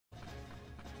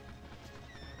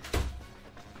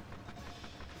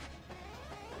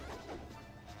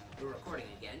We're recording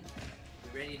again.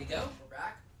 We ready to go? We're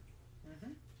back.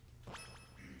 Mm-hmm.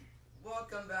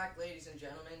 Welcome back, ladies and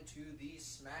gentlemen, to the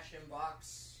Smashenbach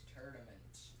tournament.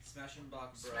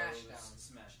 Smashenbach Bros. Smashdown.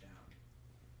 Smashdown.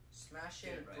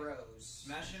 Smashin' Right. Bros.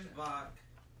 Smashenbach.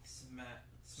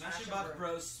 Smashenbach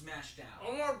Bros. Smashdown.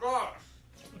 Oh my gosh!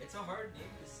 It's a hard name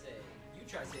to say. You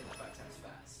try saying it 5 times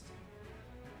fast.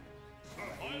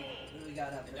 What do we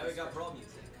got up? And now we got brawl music.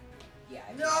 Yeah.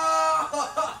 No!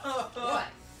 What?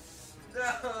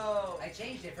 No! I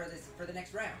changed it for the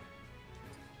next round.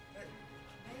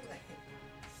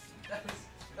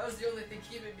 That was the only thing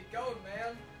keeping me going,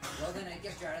 man. Well, then I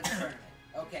guess you're out of the tournament.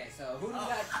 Okay, so who do we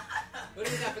got? Who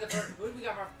do we got for the first? Who do we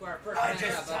got for our first I matchup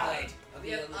just died. of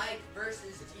We the have Ike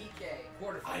versus DK.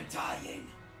 quarterfinals? dying.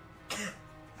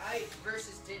 Ike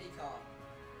versus Diddy Kong.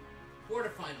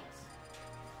 Quarterfinals.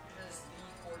 Just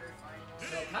the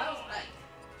quarterfinals. So how's Ike?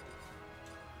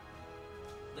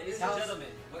 Ladies and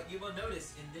gentlemen, what you will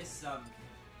notice in this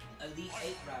Elite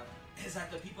 8 round is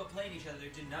that the people playing each other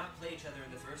did not play each other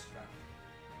in the first round.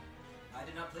 I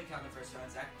did not play Cal in the first round.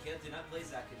 Kale did not play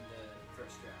Zach in the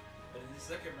first round. But in the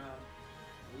second round,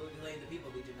 we will be playing the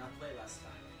people we did not play last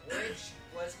time. Which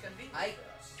was convenient for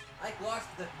us. Ike lost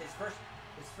his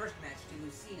first match to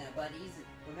Lucina, but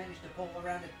we managed to pull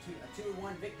around a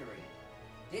 2-1 victory.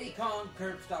 Diddy Kong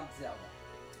curb stomped Zelda.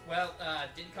 Well,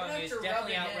 Diddy Kong You have is to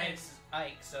definitely rub it in. outranks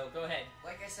Ike, so go ahead.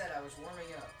 Like I said, I was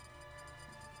warming up.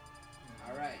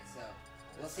 All right, so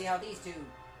we'll see how these two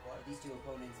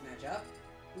opponents match up.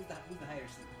 Who's the higher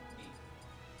seed? Me.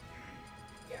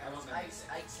 Yeah, I want my music.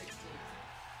 Ike 16.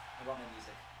 I want my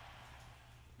music.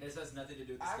 This has nothing to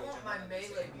do with the I stage. want my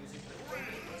melee music, but the way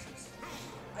it listens.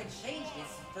 I changed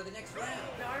this for the next round.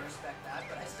 No, I respect that,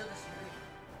 but I still disagree.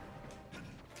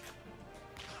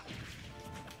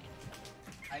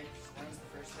 I lands the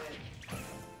first hit.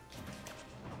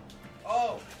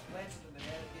 Oh! Lands in the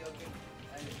banana peel.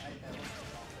 I wasn't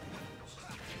confident.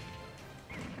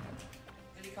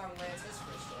 Diddy Kong lands his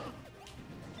first hit.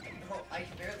 Oh, I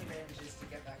barely manages to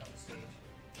get back on the stage.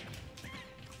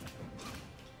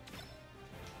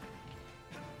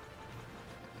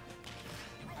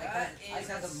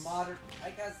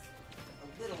 Ike has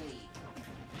a little lead,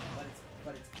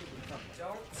 but it's pretty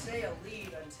comfortable. Don't say a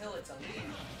lead until it's a lead.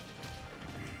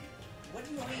 What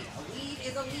do you mean? A lead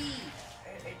is a lead.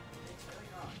 It's really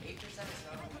not. 8% is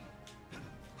not a lead.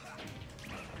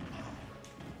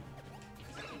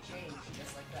 Because it can change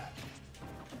just like that.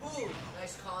 Ooh,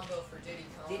 nice combo for Diddy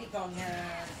Kong. Diddy Kong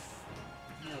has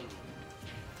no lead.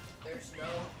 There's no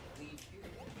lead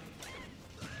period.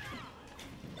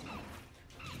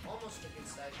 Almost a good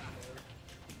side move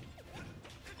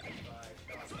by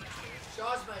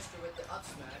Shawsmeister with the up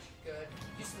smash. Good.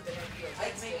 Used to the banana peel.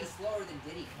 Ike may be slower than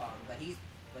Diddy Kong, but he's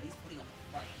putting up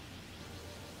a fight.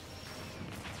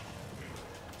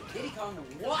 Diddy Kong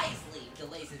wisely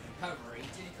delays his recovery.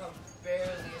 Diddy Kong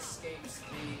barely escapes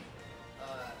the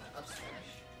up smash.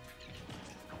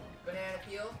 Banana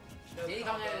peel. No Diddy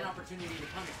Kong combo. had an opportunity to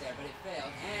punish there, but it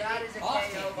failed. And That it is a cost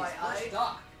KO him by his first Ike.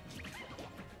 stock.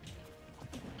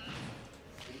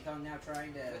 Diddy Kong now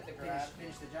trying to With the grab.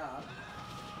 finish the job.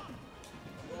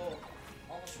 Oh,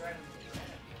 almost right into the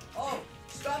banana peel. Oh,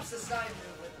 stops the side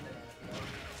move with the banana peel.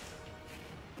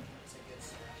 It's a good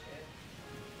smash hit.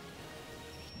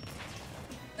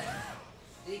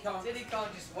 Diddy Kong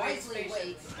just Wisely waits.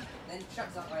 waits, then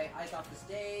chucks Ike off the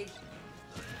stage.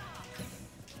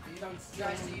 Diddy Kong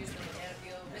Tries to use the banana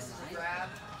peel, misses a grab.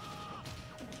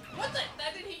 What the?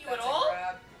 That didn't hit you That's at all? a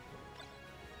grab.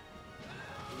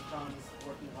 Diddy Kong is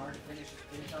working hard to finish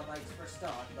off Ike's first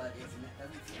stock, but it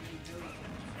doesn't seem to be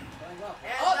going well.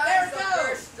 And Oh, that there is it the goes!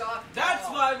 first stock. That's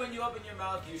down. why when you open your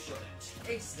mouth, you shouldn't.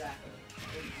 Exactly.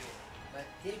 But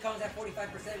Diddy Kong's at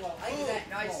 45%, while Ike ooh, is at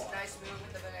nice 4. move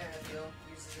with the banana peel.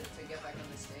 Uses it to get back on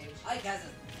the stage. Ike has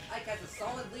a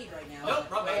solid lead right now. Nope,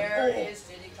 but wrong button. Where Oh. is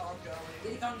Diddy Kong going?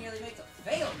 Diddy Kong nearly makes a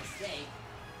fatal mistake,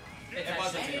 It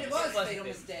wasn't and fatal. it was a wasn't fatal fatal.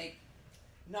 mistake,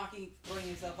 throwing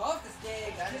himself off the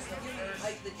stage, That is the giving first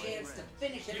Ike the chance to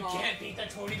finish him You off. can't beat the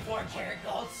 24-karat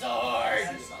gold sword!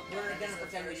 We're gonna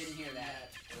pretend we didn't hear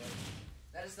that.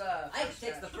 That is the Ike first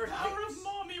takes the match. first victory.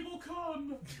 mommy will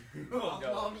come.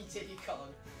 Mommy Diddy Kong.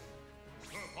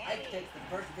 Ike takes the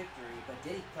first victory, but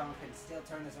Diddy Kong can still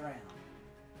turn this around.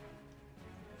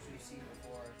 As we've seen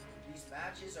before, these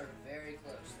matches are very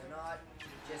close. They're not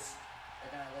just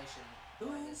annihilation. Who?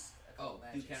 Minus a couple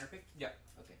matches. counterpick? Yeah.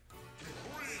 Okay.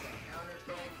 Counter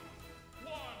pick.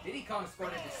 Diddy Kong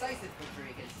scored a decisive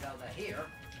victory against Zelda here.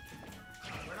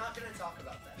 We're not going to talk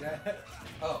about that.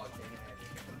 Oh, okay.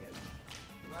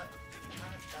 What?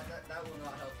 That will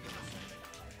not help you.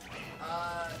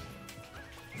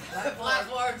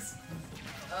 Platforms.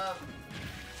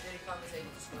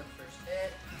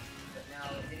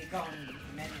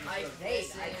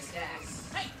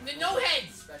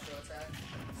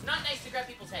 to grab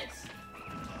people's heads.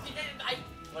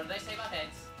 What did I say about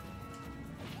heads?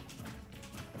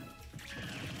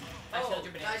 I killed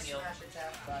your banana nice peel. smash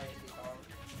attack by Diddy Kong.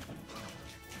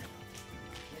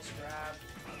 Misgrab.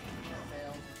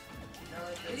 Failed.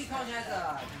 Another good Diddy Kong smash has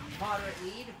attack. a moderate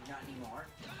lead. Not anymore.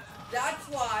 That's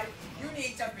why you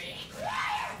need to be.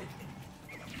 Yeah,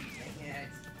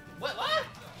 What?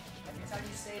 Every time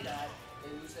you say that,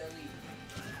 they lose their lead.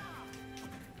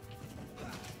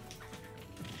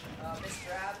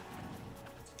 Misgrab.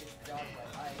 Good job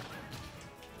by Ike.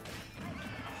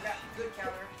 Yeah, good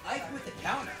counter. Ike with the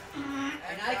counter. And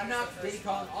grabs Ike the knocks first Diddy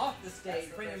Kong strike. off the stage, That's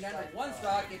the bringing him first down to strike. one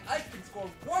stock. If Ike can score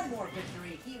one more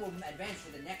victory, he will advance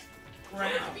to the next Why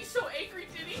would you round. be so angry,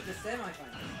 Diddy? The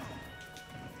semifinals.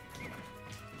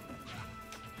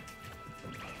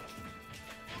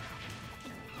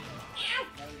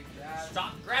 Another good grab.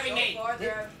 Stop grabbing me! So far,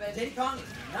 there have been Diddy Kong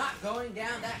is not going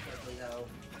down that quickly, though.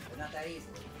 But not that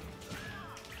easily.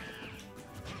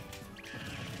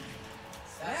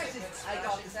 That's a Smash good is smash Ike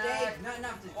off the attack. stage. Not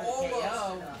enough to for the Almost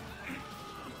KO. enough.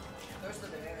 There's the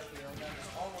banana peel. That was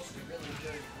almost a really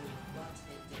good move, but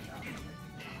it did not.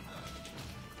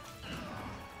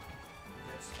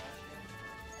 Good smash hit.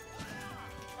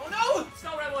 Oh no! It's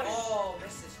not what I wanted! Oh,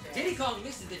 misses chance. Diddy Kong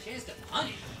misses the chance to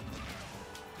punish.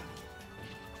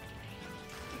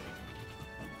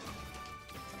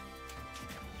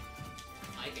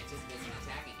 Ike anticipates an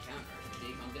attack and counter, but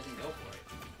Diddy Kong doesn't go for it.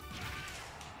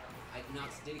 Ike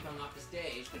knocks Diddy Kong off the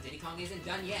stage, but Diddy Kong isn't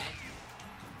done yet.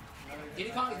 Another good Diddy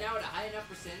grab. Kong is now at a high enough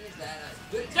percentage that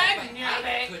a good attack by Dang Ike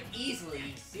it. could easily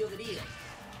seal the deal.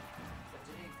 But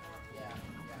Diddy Kong,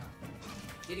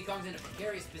 yeah. Diddy Kong's in a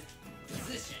precarious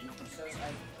position. So it's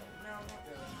like, no, not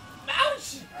really.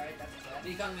 Ouch! Alright, that's bad.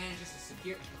 Diddy Kong manages to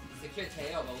secure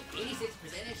KO, but with 86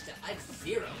 percentage to Ike's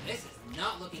 0, this is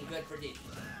not looking good for Diddy.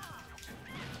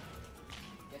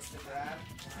 Gets the grab.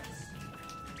 Nice.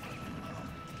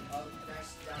 Oh,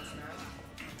 nice down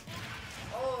smash.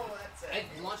 Oh, that's it.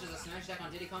 Ike launches a smash attack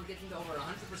on Diddy Kong, gets him to over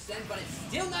 100%, but it's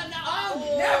still not enough. Oh,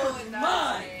 Oh, never and that's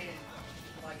mind!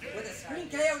 it. Like, With a screen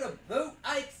KO to boot,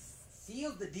 Ike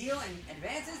seals the deal and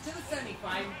advances to the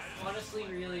I'm semifinals. honestly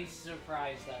really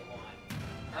surprised I won.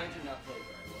 I did not play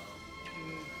very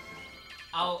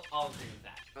well. I'll agree with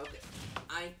that. Okay,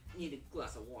 I need a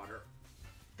glass of water.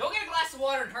 Go get a glass of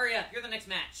water and hurry up. You're the next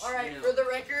match. Alright, Yeah. for the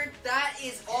record, that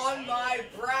is on my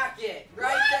bracket.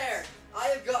 Right What? there. I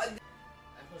have gotten.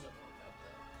 I wasn't warmed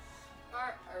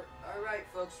up Alright,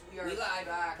 folks, we are We live.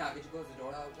 back. Kyle, could you close the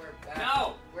door? We're back.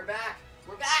 No! We're back.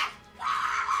 We're back.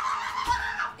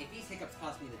 If these hiccups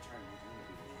cost me the tournament, I'm gonna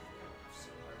be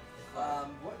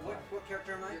mad. What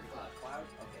character am I? You're Cloud. Cloud?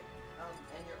 Okay.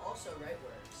 And you're also right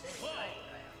where I'm sitting. Right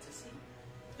to see.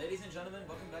 Ladies and gentlemen,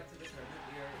 welcome back to the tournament.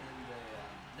 We are in the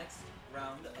next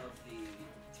round of the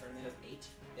tournament of 8.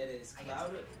 It is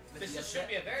Cloud. with This the should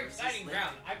be a very versus exciting Link.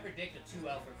 round. I predict a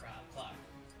 2L for Cloud.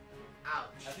 Ouch.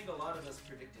 I think a lot of us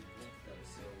predicted Link though,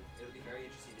 so it'll be very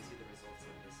interesting to see the results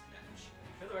of this match.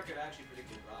 For the record, I actually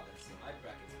predicted Robin, so my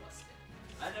bracket's busted.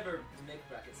 I never make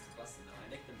brackets to bust them though. I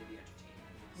make them to be entertaining.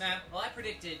 Nah, well, I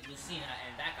predicted Lucina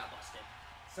and that got busted.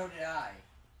 So did I.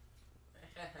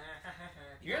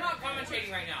 You're not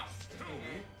commentating right now.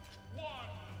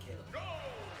 Caleb.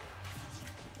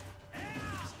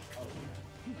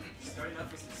 Starting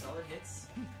off with some solid hits,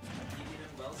 keeping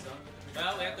them well done with the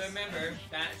Well, we have to projectiles. remember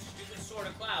that stupid sword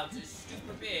of clouds is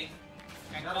super big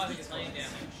and Not as big causes as flame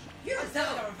clouds. damage. You don't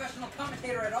sound like a professional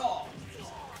commentator at all.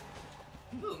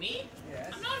 Who, me?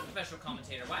 Yes. I'm not a professional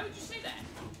commentator. Why would you say that?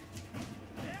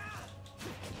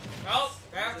 Oh,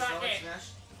 That's grab a that solid hit. smash.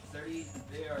 30,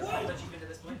 they are pretty much even to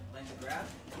this point. Lands a grab.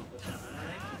 With the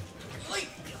boomerang.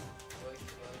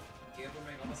 Gale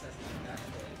boomerang almost has the back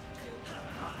play.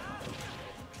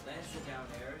 Lands the down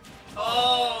air.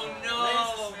 Oh, Lands the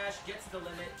no! smash, gets the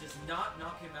limit, does not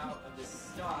knock him out of this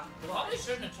stock. Probably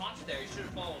shouldn't have taunted there. He should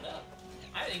have followed up.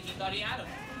 I think he thought he had him.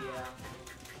 Yeah,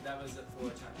 that was a poor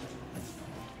time.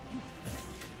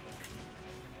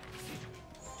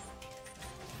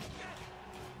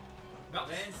 Nope.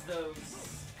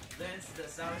 Lands the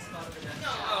sour spot of the neck.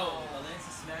 No. Lands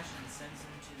the smash and sends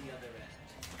him to the other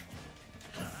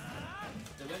end.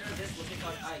 The winner of this will take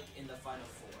on Ike in the final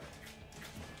 4.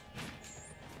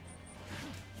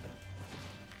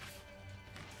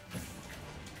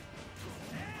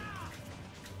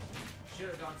 Should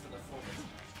have gone for the full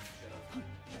smash. Should have.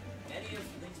 Any of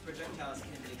Link's projectiles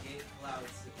can negate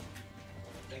Cloud's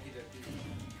regular beat,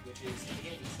 which is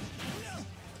negating some.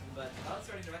 But Cloud's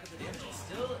starting to rack up the damage. He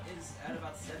still is at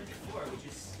about 74, which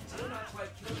is still not quite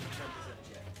killing the turn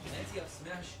percentage yet. Lands the up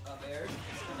smash up air.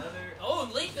 Gets another. Oh,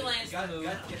 Link lands the move.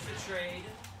 Gets the trade.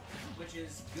 which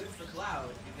is good for Cloud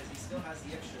because he still has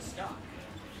the extra stock.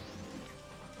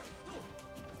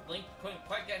 Link couldn't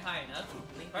quite get high enough.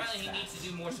 Apparently he needs to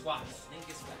do more squats. Link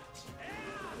is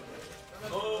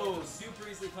fat. Oh, super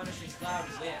easily punishing Cloud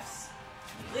whiffs.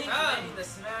 Link landing the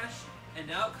smash, and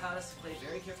now Cloud has to play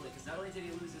very carefully because not only did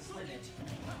he lose his limit,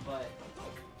 but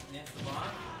lands the bomb,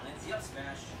 lands the up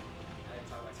smash. I'm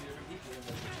talking about two different people in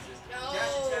those instances.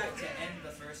 Dash attack to end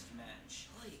the first match.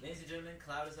 Ladies and gentlemen,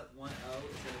 Cloud is up 1-0.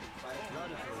 It's going to be quite a lot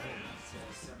for him to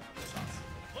surmount this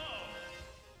obstacle.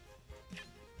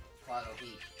 Cloud will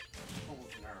be full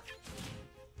of nerve.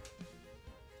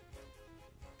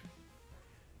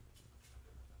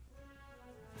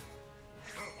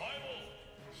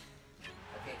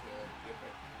 Okay, Caleb, you're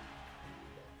quick.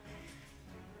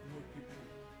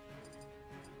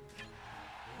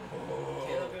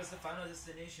 Caleb goes to Final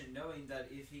Destination knowing that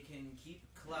if he can keep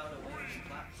Cloud away from the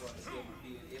platforms, he'll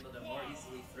be able to more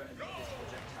easily threaten with his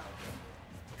projectile.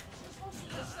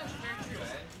 That's actually very true. I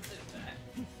didn't consider that.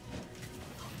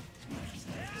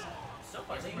 So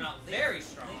far, it's coming out very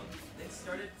strong. Link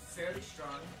started fairly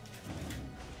strong.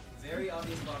 Very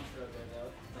obvious bomb throw there,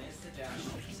 though. Lands the dash.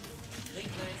 Link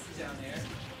lands the down air.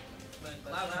 But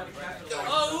Cloud capitalizes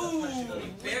on the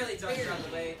punishability. Barely dodges out of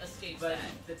the way, but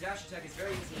the dash attack is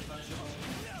very easily punishable,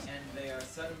 and they are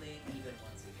suddenly even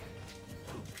once again.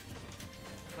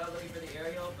 Cloud looking for the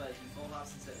aerial, but he full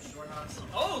hops instead of short hops.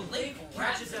 Oh, Link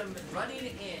catches him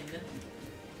running in.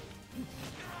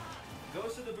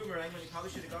 Goes for the boomerang when he probably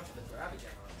should have gone for the grab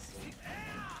again, honestly.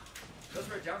 Goes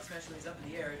for a down smash when he's up in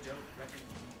the air. Don't really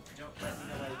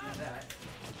know why to do that.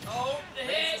 Oh, the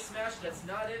hit! It's a smash, that's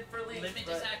not it for Link. Limit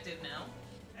is active now.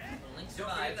 Link Don't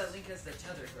forget survives. that Link has the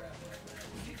tether grab there.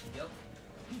 Yep.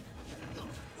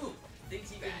 Ooh,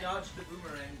 thinks he can dodge the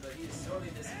boomerang, but he is sorely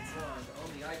misinformed.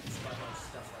 Only I can spot dodge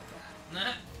stuff like that.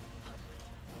 Nah.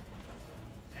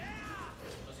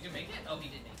 Was he gonna make it? Oh, he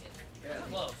did make it. Barely.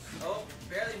 Close. Oh,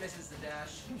 barely misses the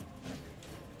dash.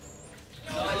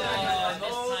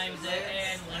 Mistimes it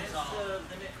and lands Link's off. the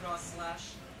limit cross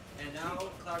slash. And now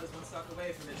Cloud is one stock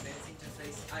away from advancing to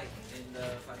face Ike in the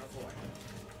Final Four.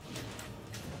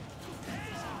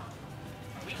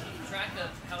 Are we keeping track of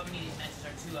how many of these matches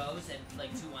are 2-0s and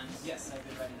like 2-1s? Yes, I've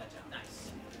been writing that down. Nice.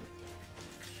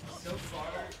 So far,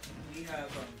 we have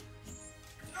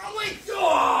Oh my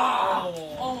god!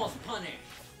 Oh. Almost punished.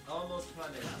 almost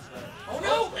punished. But Oh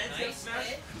no! lands the Nice smash.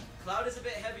 hit. Cloud is a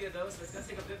bit heavier though, so it's gonna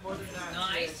take a bit more than that.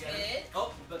 Nice to get it. hit.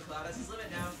 Oh, but Cloud has his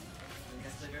limit now. He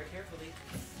has to play very carefully.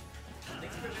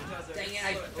 Link's projectiles are Dang it,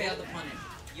 I failed to punish.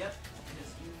 Yep,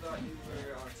 because you thought you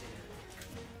were on it.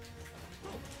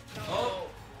 Oh,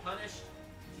 punish.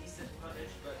 Decent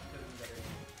punish, but could have been better.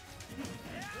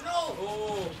 No!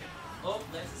 Oh,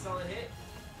 lands a solid hit.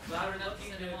 Cloud Not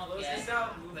looking send to him off close yet. this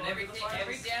out. Move But on every to the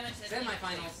finals. damage that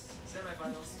Semifinals.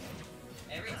 Semifinals.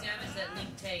 Every damage that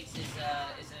Link takes is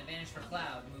an advantage for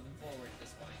Cloud moving forward at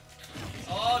this point.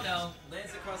 Oh no!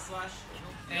 Lands across slash.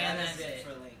 And that is that's it.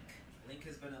 for Link. Link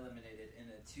has been eliminated in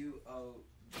a 2-0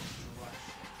 rush.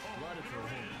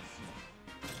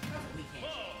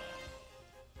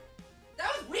 That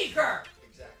was weaker!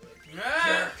 Exactly.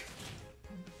 Jerk!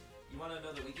 You want to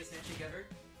know the weakest handshake ever?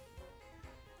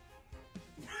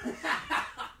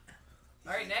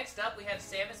 Alright, next up we have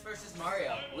Samus versus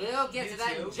Mario. We'll get to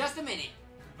that in YouTube. just a minute.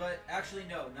 But actually,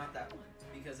 no, not that one.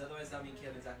 Because otherwise that would mean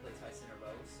Caleb and Zach play twice in a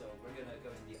row. So we're going to go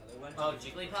to the other one. Oh,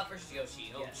 Jigglypuff versus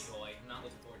Yoshi. Oh Yes. joy. I'm not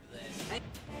looking forward to this.